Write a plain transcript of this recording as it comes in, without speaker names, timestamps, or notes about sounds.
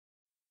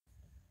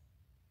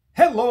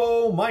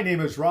Hello, my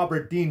name is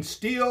Robert Dean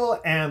Steele,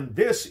 and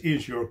this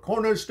is your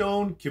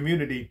Cornerstone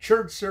Community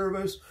Church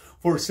service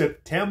for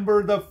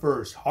September the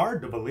 1st.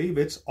 Hard to believe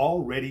it's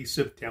already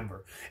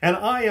September. And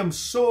I am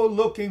so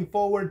looking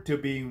forward to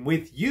being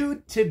with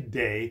you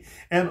today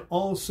and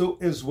also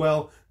as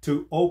well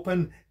to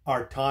open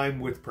our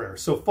time with prayer.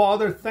 So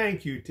Father,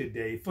 thank you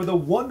today for the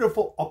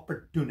wonderful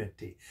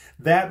opportunity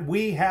that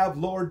we have,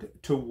 Lord,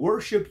 to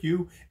worship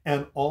you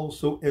and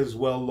also as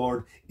well,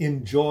 Lord,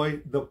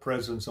 enjoy the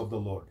presence of the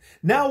Lord.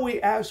 Now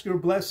we ask your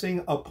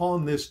blessing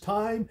upon this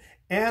time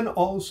and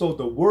also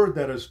the word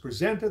that is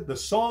presented, the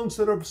songs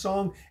that are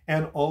sung,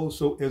 and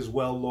also as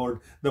well,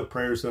 Lord, the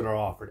prayers that are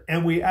offered.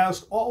 And we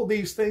ask all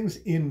these things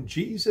in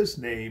Jesus'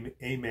 name,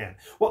 amen.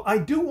 Well, I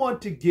do want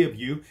to give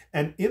you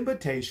an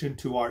invitation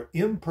to our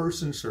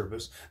in-person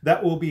service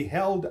that will be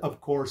held,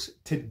 of course,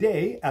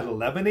 today at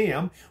 11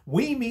 a.m.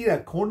 We meet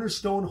at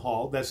Cornerstone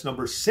Hall, that's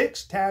number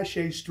 6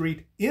 Taché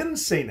Street in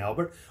St.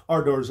 Albert.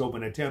 Our doors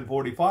open at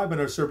 10:45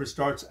 and our service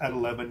starts at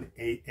 11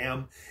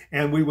 a.m.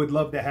 And we would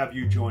love to have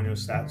you join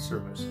us that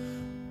service.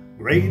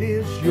 Great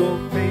is your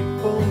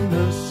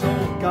faithfulness,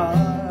 O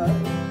God.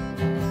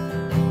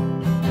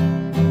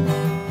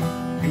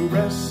 You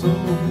wrestle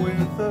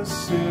with the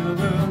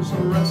sinner's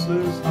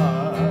restless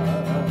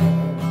heart.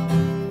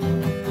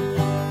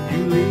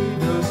 You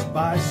lead us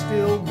by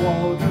still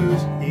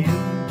waters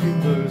into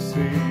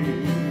mercy,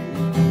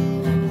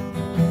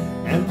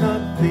 and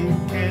nothing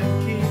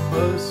can keep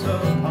us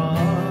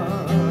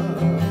apart.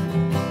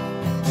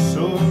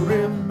 So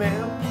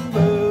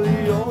remember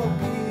your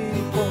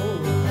people,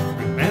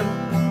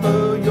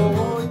 remember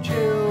your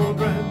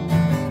children,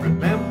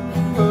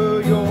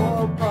 remember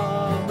your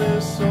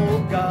promise,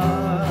 oh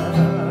God.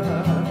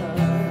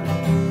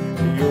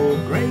 Your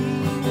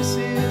grace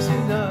is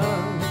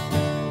enough,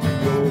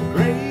 your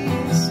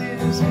grace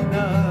is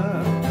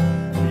enough,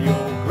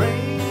 your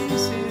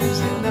grace is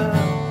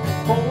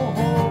enough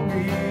for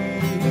me.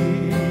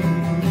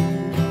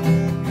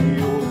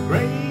 Your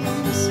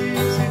grace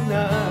is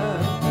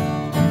enough,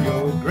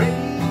 your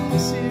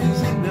grace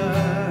is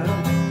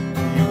enough,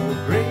 your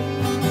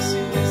grace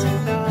is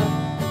enough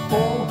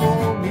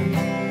for me,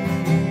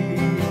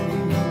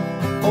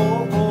 for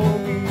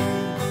me.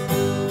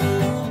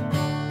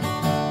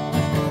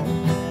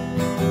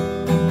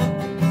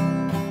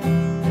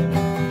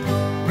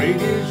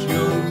 Great is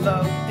your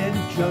love and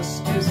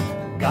justice,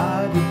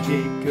 God of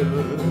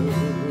Jacob.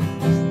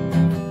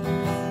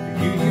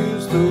 You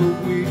use the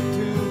weak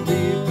to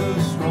lead the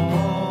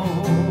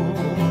strong.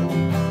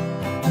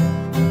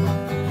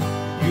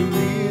 You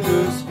lead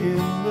us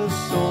in the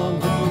song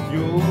of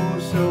your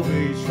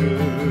salvation,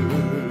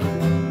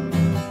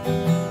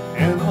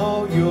 and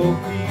all your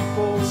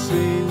people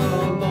sing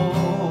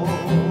along.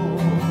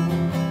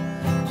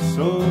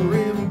 So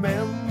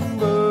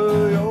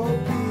remember your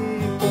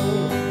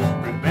people,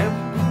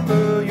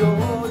 remember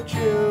your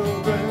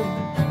children,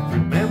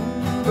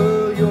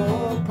 remember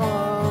your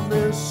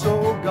promise,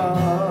 oh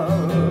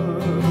God.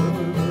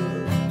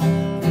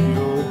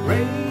 Your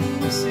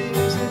grace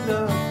is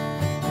enough,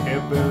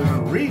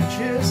 heaven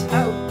reaches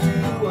out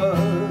to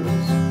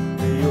us.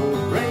 Your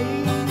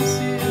grace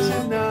is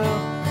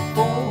enough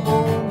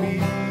for me.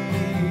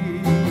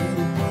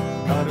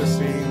 Gotta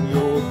sing,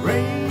 your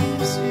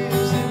grace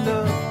is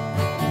enough.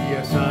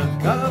 Yes, I'm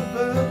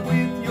covered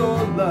with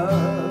your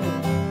love.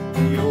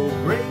 Your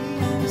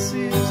grace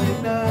is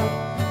enough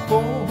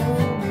for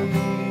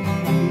me,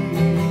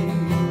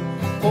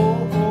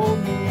 for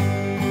me.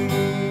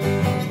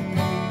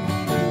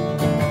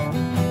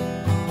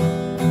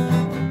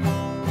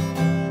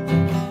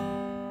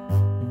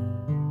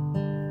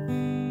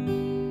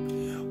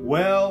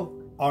 Well,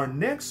 our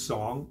next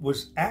song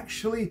was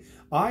actually,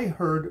 I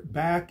heard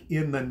back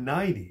in the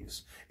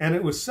 90s, and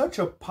it was such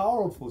a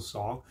powerful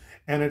song,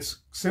 and it's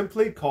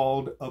simply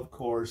called, of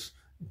course,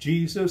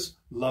 Jesus,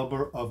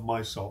 Lover of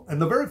My Soul.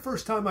 And the very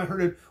first time I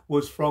heard it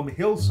was from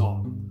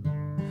Hillsong.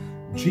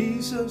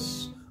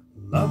 Jesus,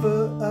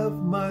 lover of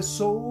my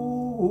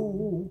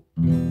soul,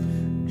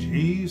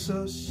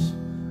 Jesus,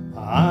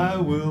 I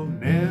will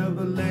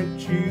never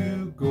let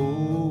you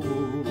go.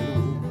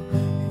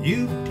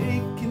 You've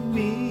taken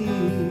me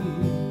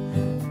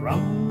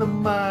from the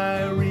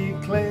miry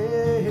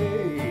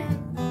clay,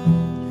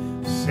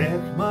 set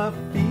my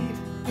feet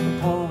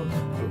upon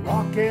the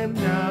rock, and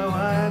now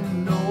I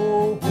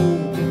know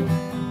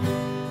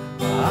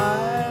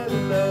I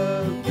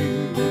love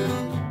you,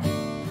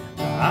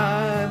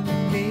 I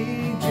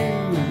need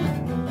you.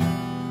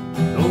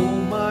 Though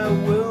my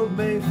world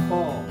may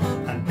fall,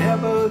 I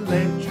never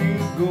let you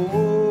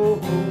go.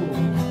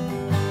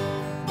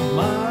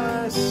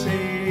 My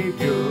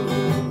Savior,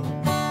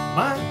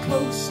 my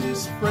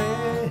closest friend,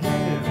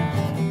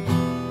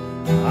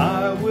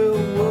 I will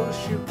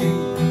worship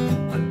you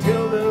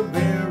until the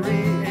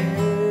very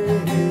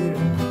end.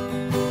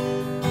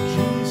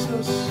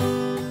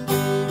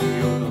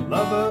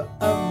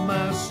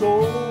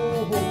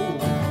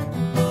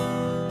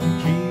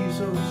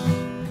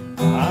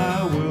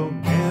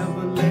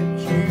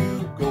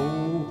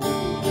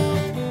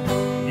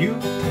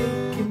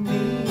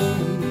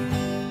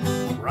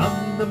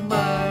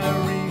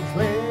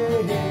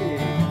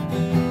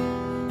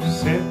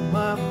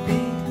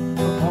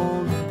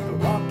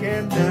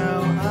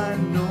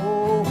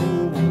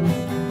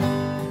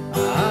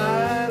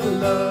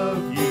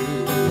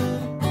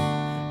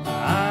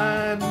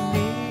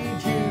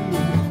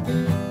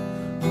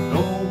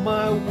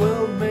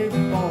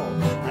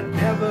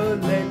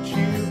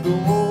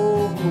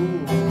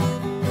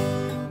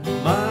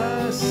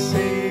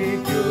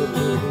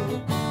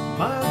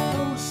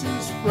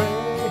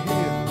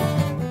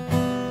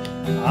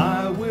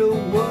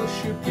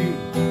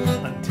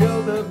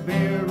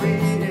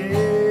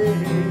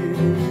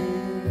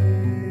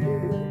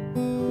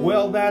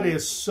 That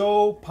is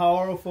so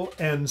powerful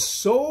and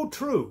so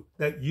true,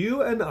 that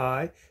you and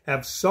I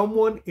have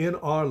someone in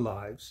our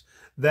lives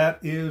that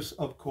is,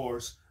 of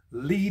course,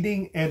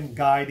 leading and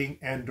guiding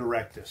and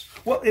direct us.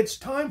 Well, it's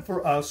time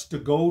for us to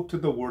go to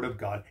the Word of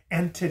God.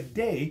 And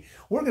today,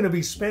 we're going to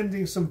be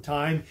spending some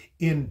time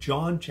in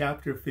John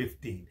chapter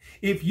 15.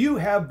 If you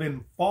have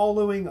been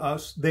following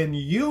us, then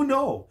you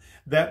know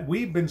that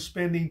we've been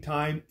spending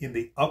time in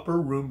the upper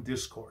room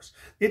discourse.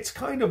 It's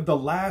kind of the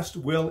last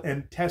will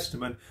and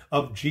testament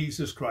of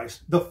Jesus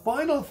Christ, the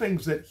final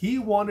things that he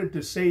wanted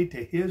to say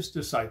to his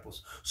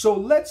disciples. So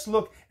let's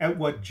look at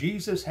what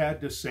Jesus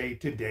had to say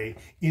today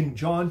in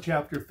John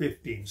chapter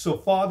 15. So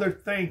Father,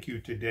 thank you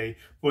today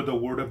for the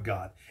Word of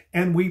God.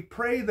 And we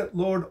pray that,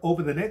 Lord,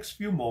 over the next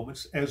few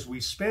moments, as we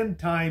spend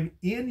time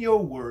in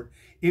your Word,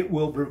 it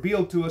will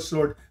reveal to us,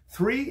 Lord,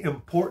 three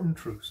important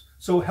truths.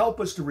 So help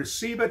us to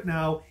receive it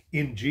now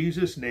in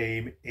Jesus'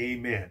 name,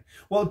 amen.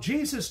 Well,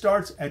 Jesus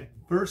starts at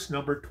verse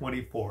number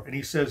 24, and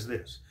he says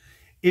this,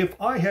 "If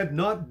I had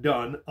not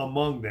done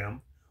among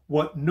them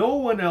what no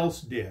one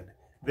else did,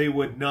 they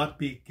would not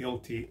be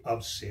guilty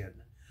of sin.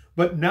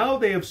 But now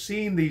they have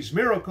seen these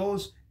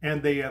miracles,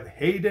 and they have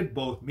hated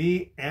both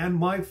me and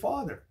my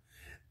Father.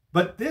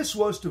 But this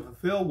was to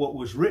fulfill what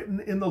was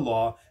written in the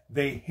law,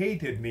 they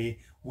hated me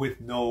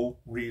with no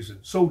reason."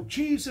 So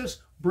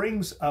Jesus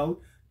brings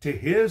out to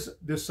his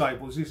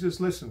disciples, he says,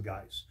 listen,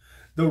 guys,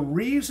 the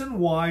reason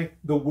why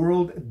the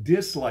world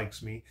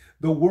dislikes me,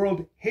 the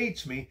world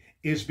hates me,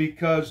 is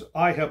because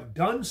I have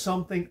done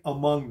something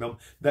among them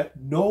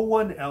that no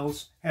one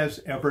else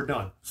has ever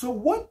done. So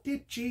what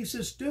did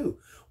Jesus do?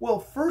 Well,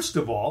 first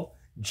of all,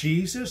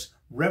 Jesus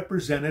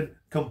represented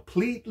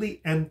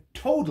completely and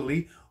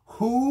totally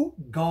who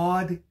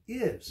God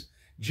is.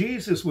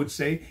 Jesus would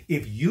say,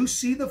 if you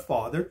see the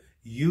Father,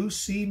 you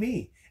see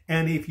me.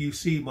 And if you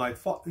see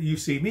you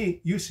see me,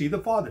 you see the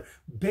Father.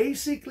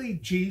 Basically,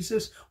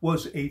 Jesus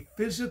was a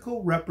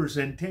physical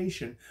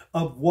representation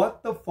of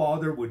what the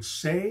Father would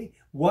say,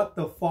 what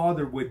the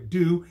Father would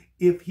do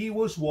if he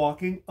was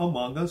walking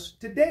among us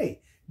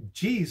today.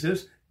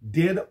 Jesus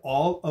did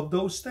all of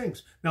those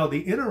things. Now,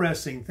 the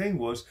interesting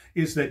thing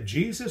is that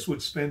Jesus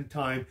would spend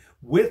time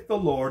with the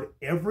Lord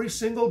every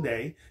single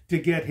day to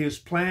get his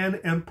plan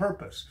and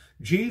purpose.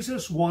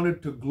 Jesus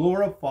wanted to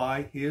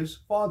glorify his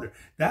Father.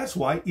 That's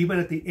why even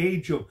at the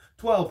age of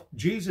 12,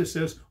 Jesus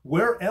says,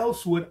 where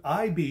else would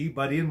I be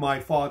but in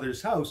my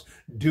Father's house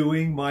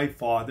doing my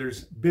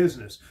Father's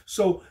business?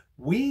 So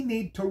we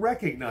need to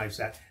recognize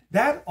that.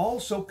 That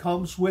also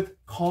comes with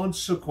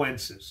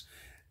consequences.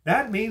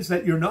 That means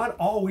that you're not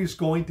always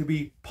going to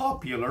be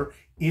popular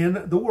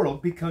in the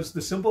world, because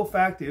the simple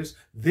fact is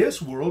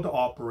this world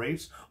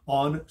operates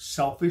on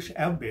selfish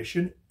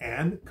ambition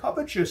and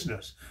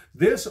covetousness.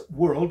 This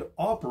world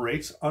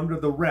operates under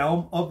the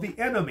realm of the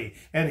enemy,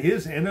 and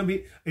his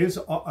enemy is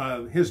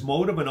his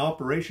mode of an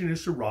operation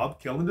is to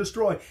rob, kill, and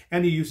destroy.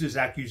 And he uses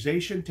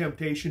accusation,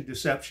 temptation,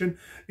 deception,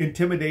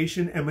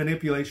 intimidation, and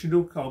manipulation to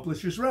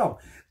accomplish his realm.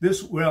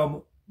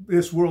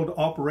 This world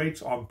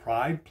operates on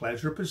pride,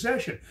 pleasure,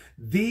 possession.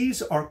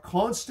 These are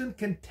constant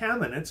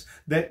contaminants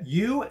that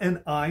you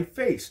and I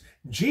face.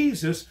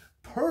 Jesus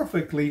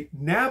perfectly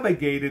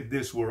navigated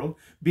this world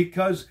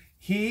because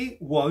he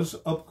was,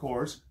 of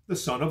course, the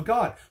Son of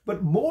God.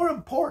 But more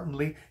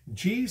importantly,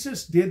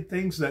 Jesus did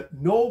things that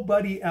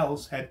nobody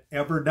else had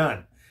ever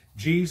done.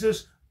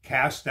 Jesus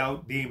cast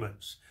out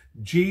demons.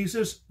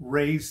 Jesus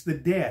raised the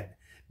dead.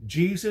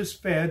 Jesus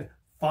fed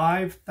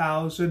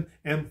 5,000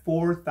 and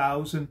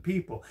 4,000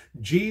 people.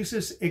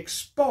 Jesus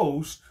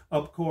exposed,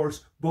 of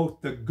course,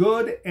 both the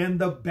good and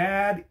the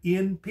bad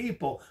in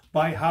people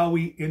by how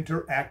he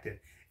interacted.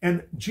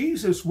 And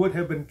Jesus would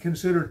have been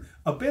considered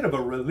a bit of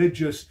a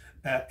religious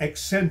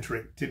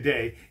eccentric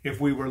today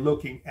if we were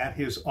looking at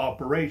his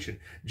operation.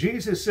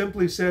 Jesus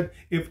simply said,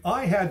 if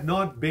I had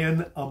not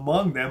been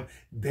among them,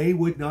 they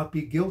would not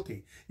be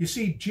guilty. You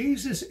see,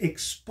 Jesus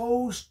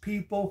exposed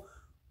people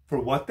for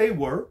what they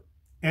were,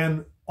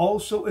 and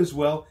also as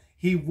well,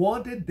 he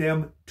wanted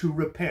them to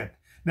repent.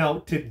 Now,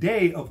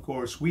 today, of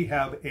course, we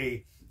have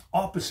a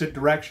opposite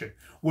direction,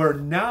 where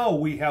now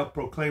we have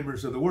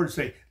proclaimers of the word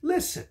say,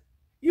 listen,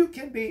 you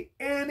can be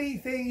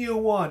anything you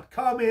want.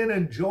 Come in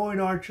and join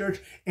our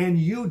church, and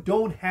you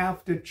don't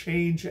have to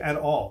change at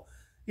all.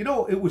 You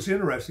know, it was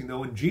interesting, though,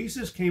 when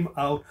Jesus came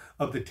out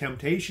of the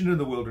temptation in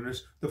the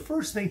wilderness, the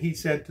first thing he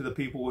said to the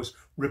people was,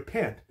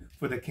 repent,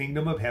 for the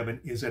kingdom of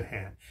heaven is at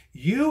hand.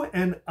 You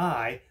and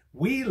I,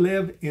 we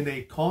live in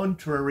a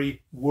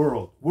contrary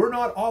world. We're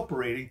not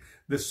operating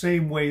the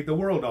same way the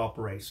world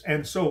operates.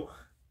 And so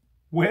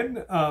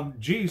when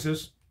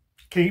Jesus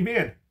came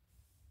in,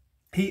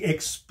 he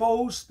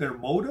exposed their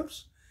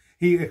motives.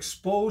 He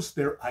exposed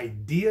their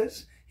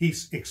ideas. He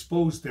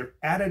exposed their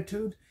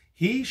attitude.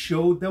 He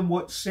showed them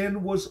what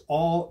sin was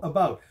all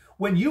about.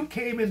 When you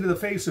came into the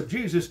face of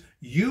Jesus,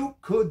 you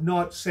could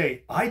not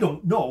say, I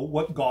don't know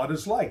what God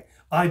is like.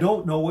 I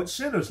don't know what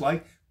sin is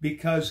like,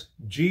 because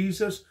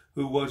Jesus,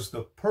 who was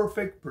the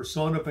perfect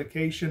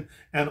personification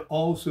and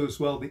also as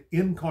well the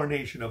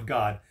incarnation of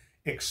God,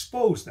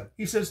 exposed them.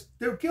 He says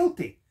they're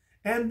guilty.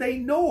 And they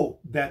know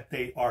that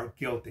they are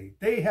guilty.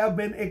 They have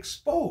been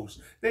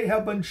exposed. They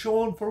have been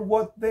shown for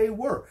what they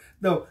were.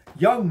 The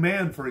young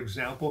man, for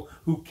example,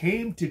 who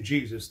came to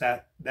Jesus,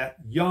 that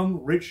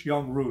young, rich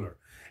young ruler,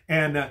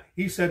 and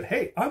he said,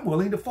 hey, I'm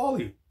willing to follow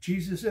you.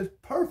 Jesus says,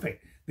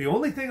 perfect. The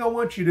only thing I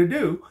want you to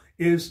do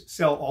is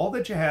sell all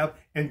that you have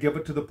and give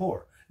it to the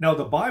poor. Now,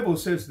 the Bible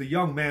says the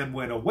young man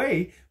went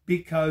away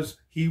because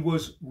he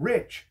was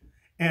rich.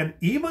 And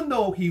even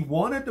though he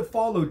wanted to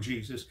follow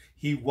Jesus,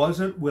 he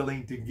wasn't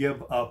willing to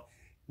give up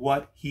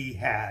what he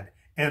had.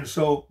 And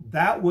so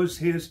that was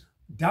his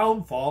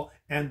downfall,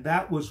 and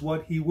that was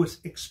what he was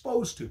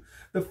exposed to.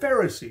 The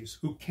Pharisees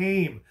who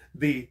came,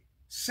 the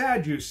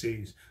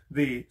Sadducees,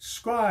 the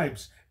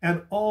scribes,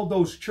 and all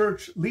those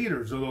church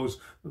leaders or those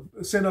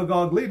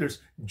synagogue leaders,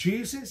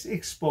 Jesus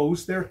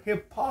exposed their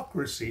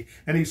hypocrisy,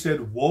 and he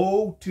said,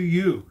 woe to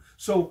you.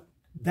 So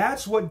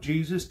that's what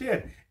Jesus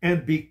did.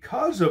 And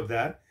because of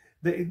that,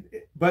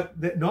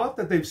 not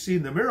that they've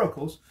seen the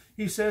miracles,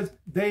 he says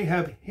they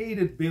have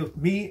hated both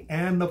me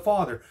and the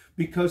Father,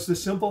 because the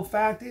simple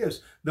fact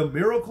is the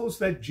miracles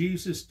that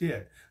Jesus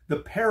did, the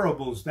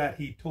parables that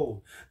he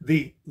told,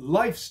 the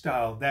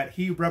lifestyle that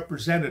he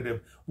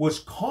represented was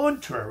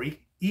contrary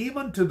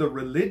even to the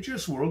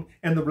religious world,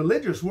 and the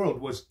religious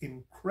world was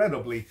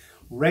incredibly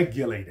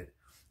regulated.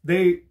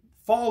 They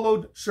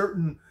followed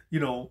certain,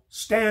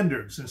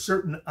 standards and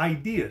certain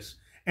ideas,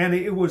 and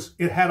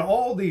it had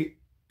all the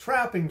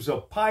trappings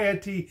of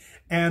piety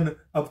and,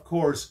 of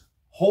course,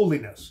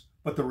 holiness.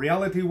 But the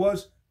reality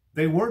was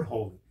they weren't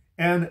holy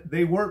and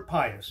they weren't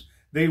pious.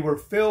 They were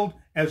filled,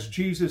 as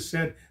Jesus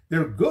said,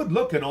 they're good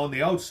looking on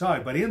the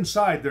outside, but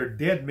inside they're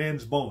dead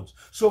men's bones.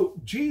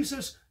 So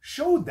Jesus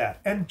showed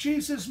that. And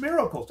Jesus'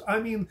 miracles. I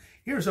mean,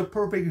 here's a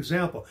perfect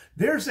example.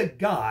 There's a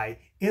guy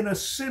in a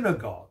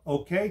synagogue,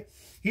 okay?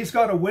 He's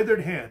got a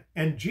withered hand.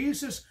 And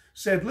Jesus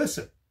said,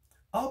 listen,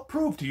 I'll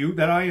prove to you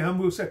that I am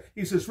who said.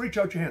 He says, reach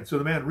out your hand. So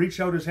the man reached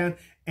out his hand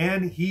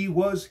and he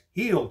was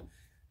healed,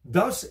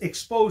 thus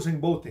exposing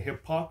both the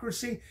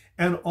hypocrisy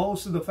and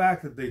also the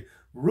fact that the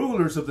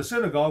rulers of the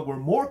synagogue were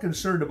more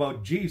concerned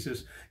about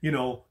Jesus,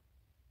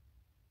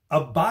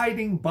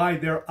 abiding by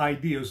their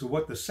ideas of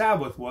what the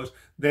Sabbath was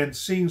than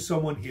seeing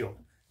someone healed.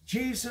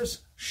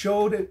 Jesus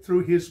showed it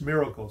through his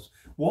miracles,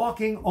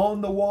 walking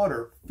on the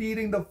water,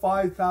 feeding the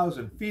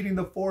 5,000, feeding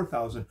the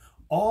 4,000,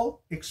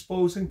 all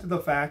exposing to the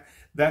fact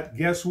that,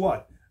 guess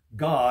what?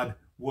 God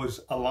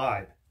was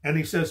alive. And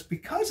he says,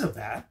 because of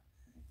that,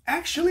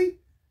 actually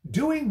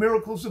doing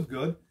miracles of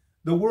good,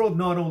 the world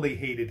not only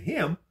hated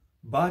him,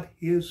 but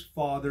his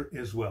Father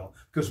as well.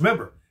 Because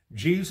remember,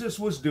 Jesus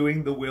was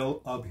doing the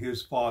will of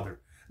his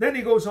Father. Then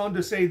he goes on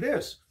to say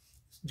this,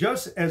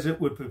 just as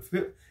it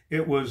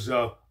was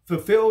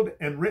fulfilled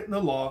and written in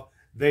the law,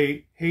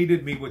 they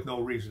hated me with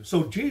no reason.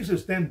 So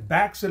Jesus then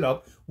backs it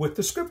up with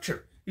the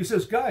scripture. He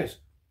says, guys,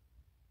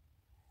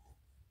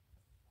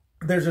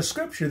 there's a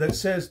scripture that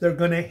says they're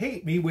going to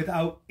hate me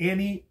without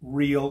any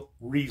real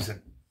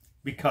reason.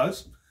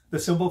 Because the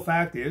simple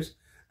fact is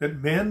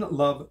that men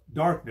love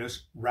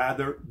darkness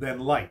rather than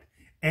light,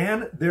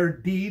 and their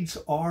deeds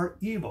are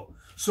evil.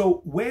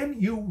 So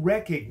when you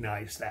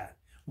recognize that,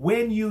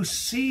 when you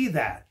see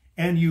that,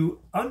 and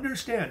you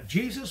understand,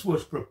 Jesus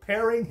was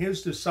preparing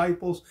his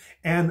disciples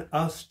and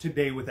us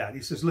today with that.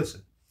 He says,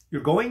 listen,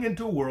 you're going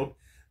into a world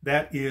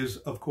that is,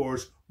 of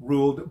course,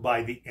 ruled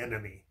by the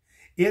enemy.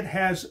 It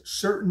has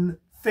certain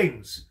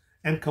things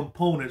and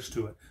components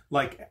to it,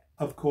 like,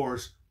 of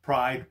course,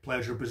 pride,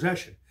 pleasure,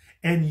 possession.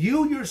 And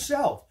you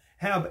yourself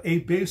have a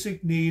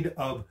basic need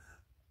of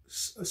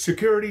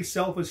security,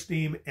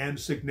 self-esteem, and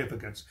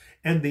significance.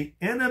 And the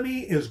enemy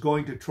is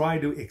going to try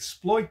to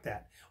exploit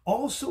that.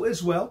 Also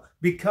as well,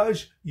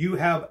 because you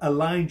have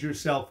aligned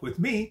yourself with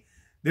me,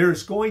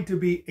 there's going to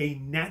be a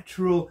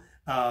natural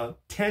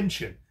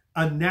tension,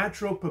 a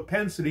natural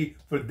propensity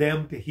for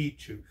them to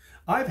hate you.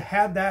 I've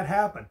had that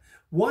happen.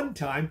 One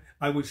time,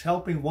 I was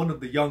helping one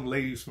of the young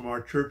ladies from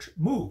our church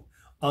move.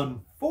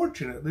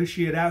 Unfortunately,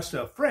 she had asked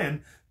a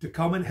friend to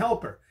come and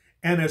help her.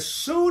 And as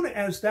soon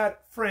as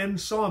that friend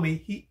saw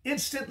me, he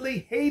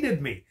instantly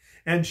hated me.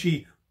 And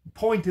she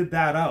pointed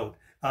that out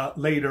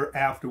later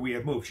after we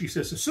had moved. She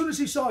says, as soon as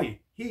he saw you,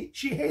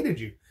 she hated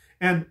you.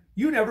 And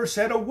you never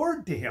said a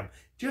word to him.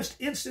 Just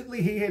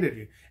instantly he hated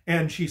you.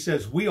 And she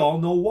says, we all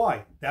know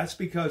why. That's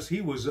because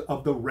he was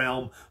of the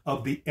realm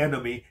of the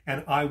enemy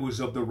and I was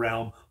of the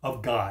realm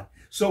of God.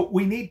 So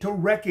we need to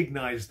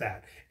recognize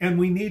that, and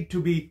we need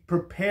to be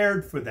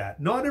prepared for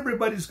that. Not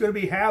everybody's going to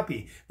be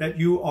happy that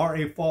you are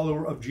a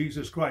follower of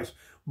Jesus Christ.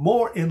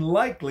 More than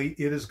likely,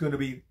 it is going to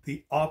be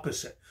the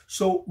opposite.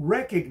 So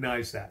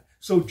recognize that.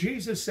 So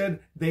Jesus said,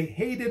 they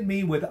hated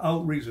me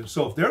without reason.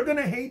 So if they're going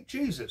to hate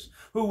Jesus,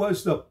 who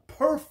was the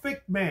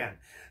perfect man,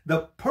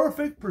 the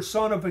perfect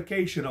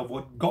personification of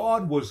what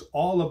God was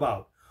all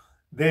about,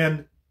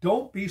 then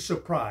don't be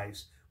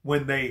surprised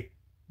when they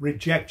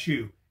reject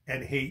you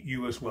and hate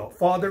you as well.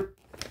 Father,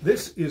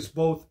 this is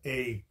both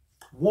a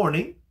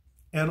warning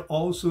and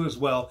also as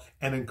well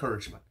an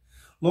encouragement.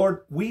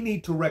 Lord, we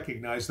need to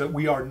recognize that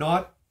we are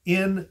not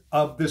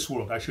of this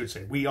world, I should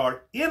say. We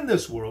are in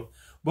this world,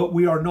 but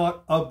we are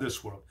not of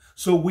this world.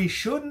 So we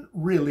shouldn't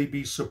really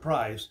be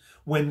surprised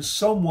when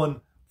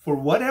someone, for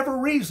whatever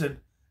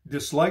reason,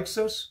 dislikes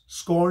us,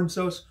 scorns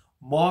us,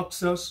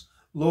 mocks us,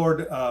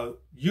 Lord,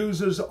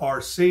 uses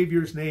our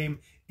Savior's name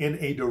in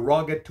a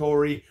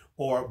derogatory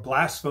or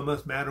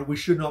blasphemous manner. We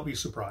should not be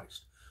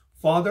surprised.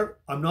 Father,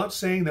 I'm not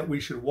saying that we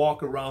should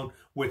walk around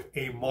with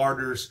a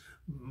martyr's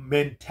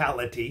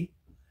mentality,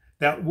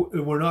 that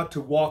we're not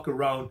to walk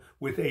around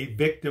with a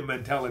victim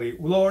mentality.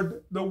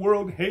 Lord, the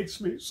world hates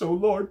me, so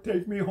Lord,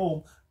 take me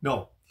home.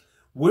 No,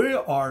 we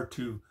are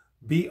to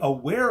be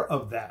aware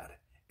of that,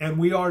 and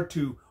we are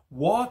to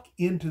walk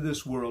into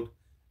this world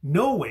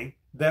knowing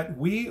that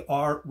we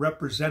are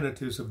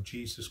representatives of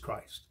Jesus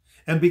Christ.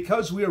 And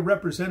because we are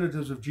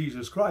representatives of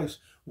Jesus Christ,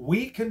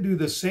 we can do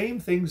the same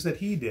things that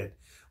he did.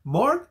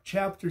 Mark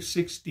chapter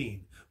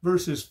 16,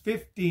 verses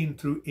 15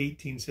 through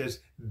 18 says,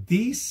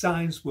 these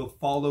signs will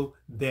follow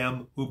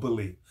them who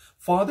believe.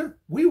 Father,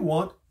 we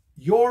want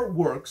your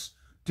works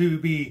to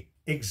be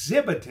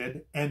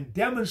exhibited and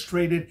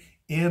demonstrated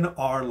in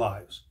our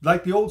lives.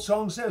 Like the old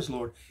song says,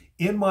 Lord,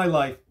 in my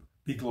life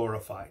be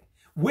glorified.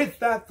 With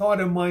that thought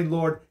in mind,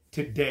 Lord,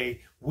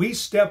 today we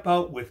step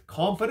out with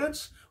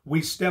confidence.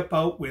 We step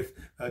out with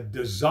a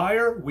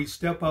desire. We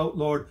step out,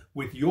 Lord,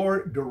 with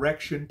your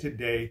direction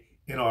today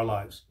in our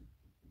lives.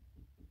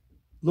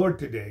 Lord,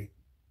 today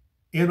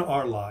in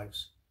our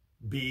lives,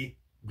 be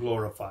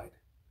glorified.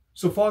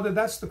 So, Father,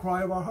 that's the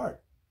cry of our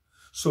heart.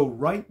 So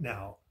right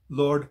now,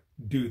 Lord,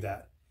 do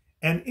that.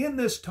 And in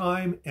this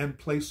time and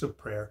place of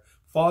prayer,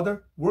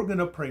 Father, we're going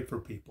to pray for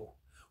people.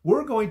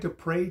 We're going to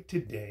pray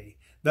today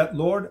that,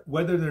 Lord,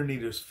 whether their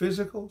need is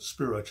physical,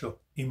 spiritual,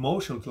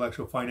 emotional,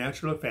 intellectual,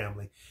 financial, or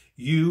family,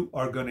 you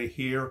are going to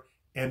hear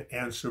and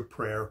answer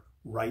prayer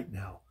right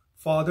now.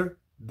 Father,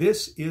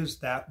 this is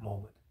that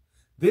moment.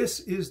 This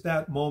is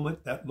that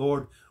moment that,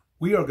 Lord,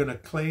 we are going to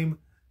claim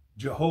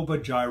Jehovah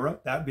Jireh,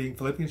 that being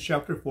Philippians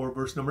chapter 4,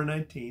 verse number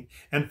 19,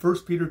 and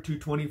 1 Peter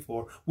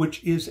 2:24,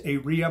 which is a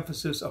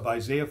reemphasis of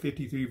Isaiah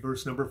 53,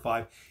 verse number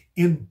 5.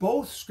 In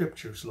both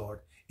scriptures,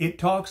 Lord, it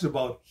talks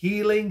about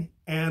healing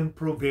and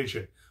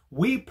provision.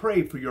 We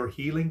pray for your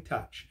healing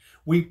touch.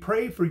 We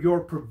pray for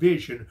your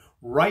provision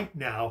right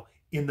now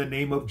in the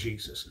name of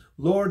Jesus.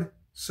 Lord,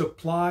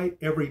 supply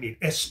every need,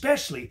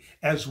 especially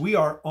as we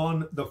are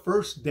on the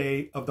first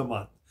day of the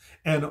month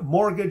and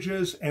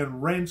mortgages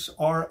and rents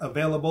are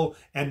available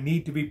and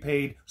need to be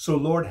paid. So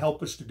Lord,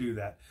 help us to do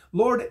that.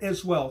 Lord,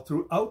 as well,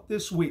 throughout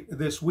this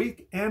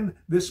week and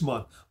this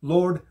month,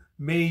 Lord,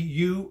 may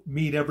you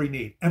meet every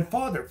need. And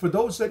Father, for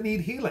those that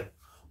need healing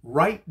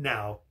right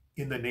now,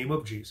 in the name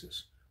of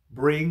Jesus,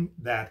 bring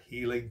that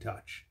healing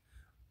touch.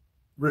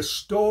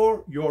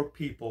 Restore your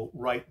people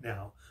right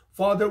now.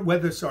 Father,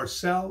 whether it's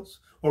ourselves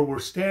or we're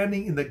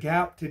standing in the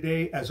gap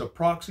today as a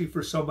proxy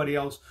for somebody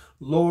else,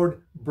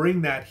 Lord,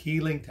 bring that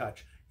healing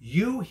touch.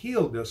 You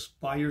healed us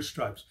by your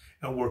stripes,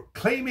 and we're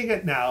claiming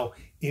it now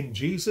in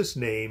Jesus'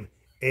 name.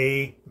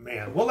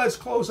 Amen. Well, let's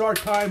close our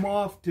time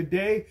off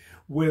today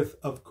with,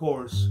 of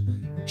course,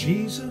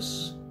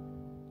 Jesus,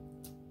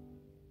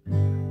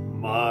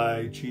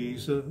 my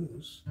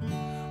Jesus,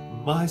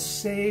 my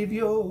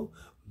Savior.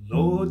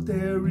 Lord,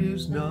 there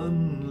is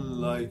none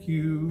like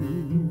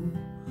you.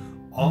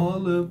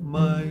 All of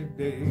my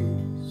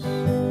days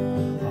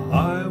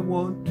I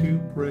want to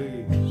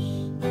praise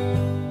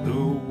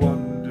the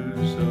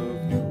wonders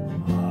of your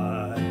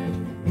mighty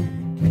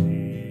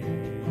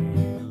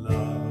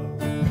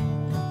love.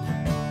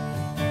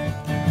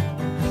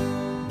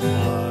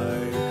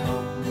 My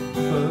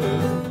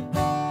comfort,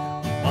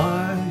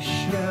 my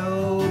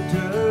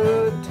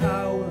shelter,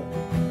 tower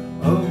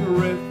of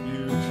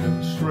refuge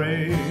and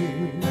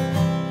strength,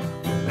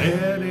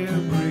 let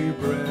every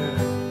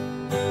breath,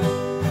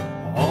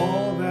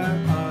 all that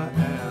I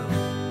am,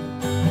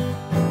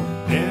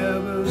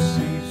 never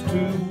cease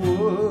to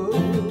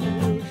worship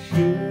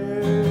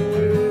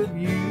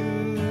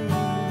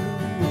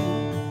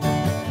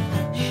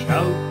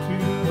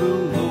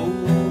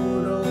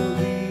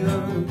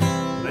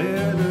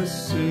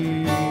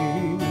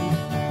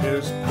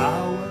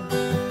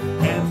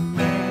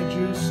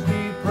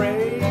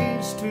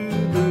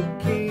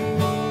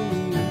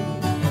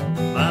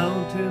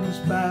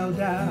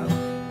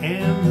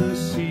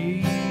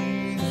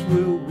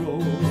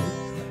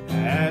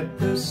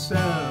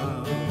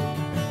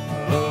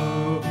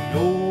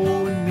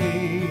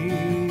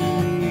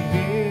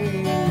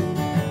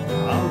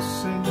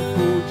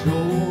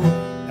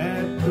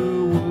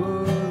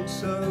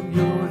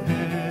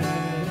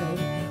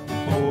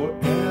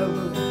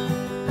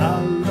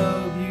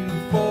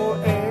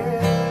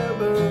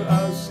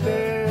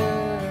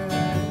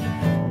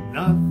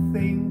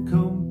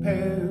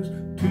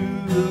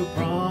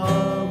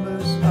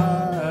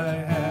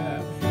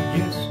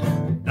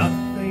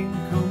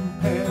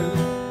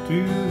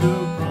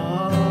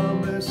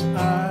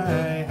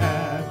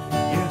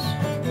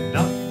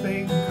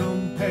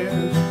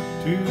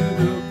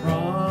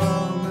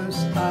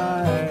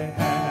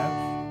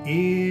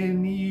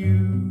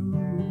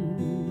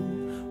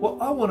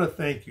want to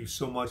thank you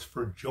so much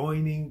for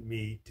joining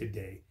me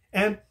today.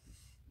 And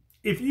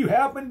if you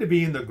happen to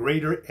be in the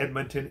greater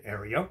Edmonton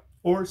area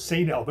or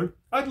St. Albert,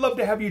 I'd love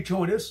to have you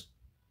join us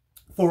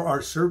for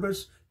our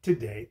service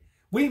today.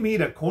 We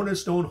meet at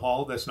Cornerstone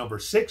Hall, that's number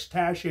 6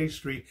 Taché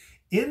Street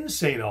in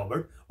St.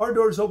 Albert. Our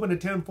doors open at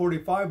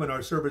 10:45 and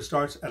our service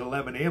starts at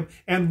 11 a.m.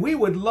 And we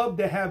would love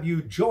to have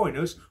you join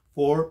us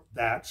for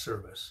that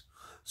service.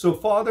 So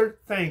Father,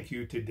 thank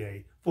you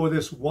today for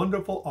this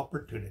wonderful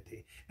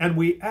opportunity. And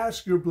we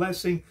ask your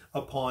blessing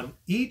upon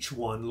each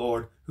one,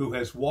 Lord, who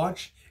has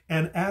watched,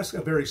 and ask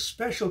a very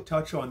special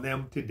touch on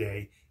them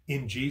today.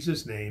 In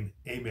Jesus' name,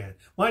 amen.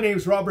 My name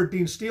is Robert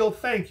Dean Steele.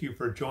 Thank you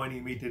for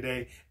joining me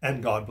today,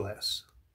 and God bless.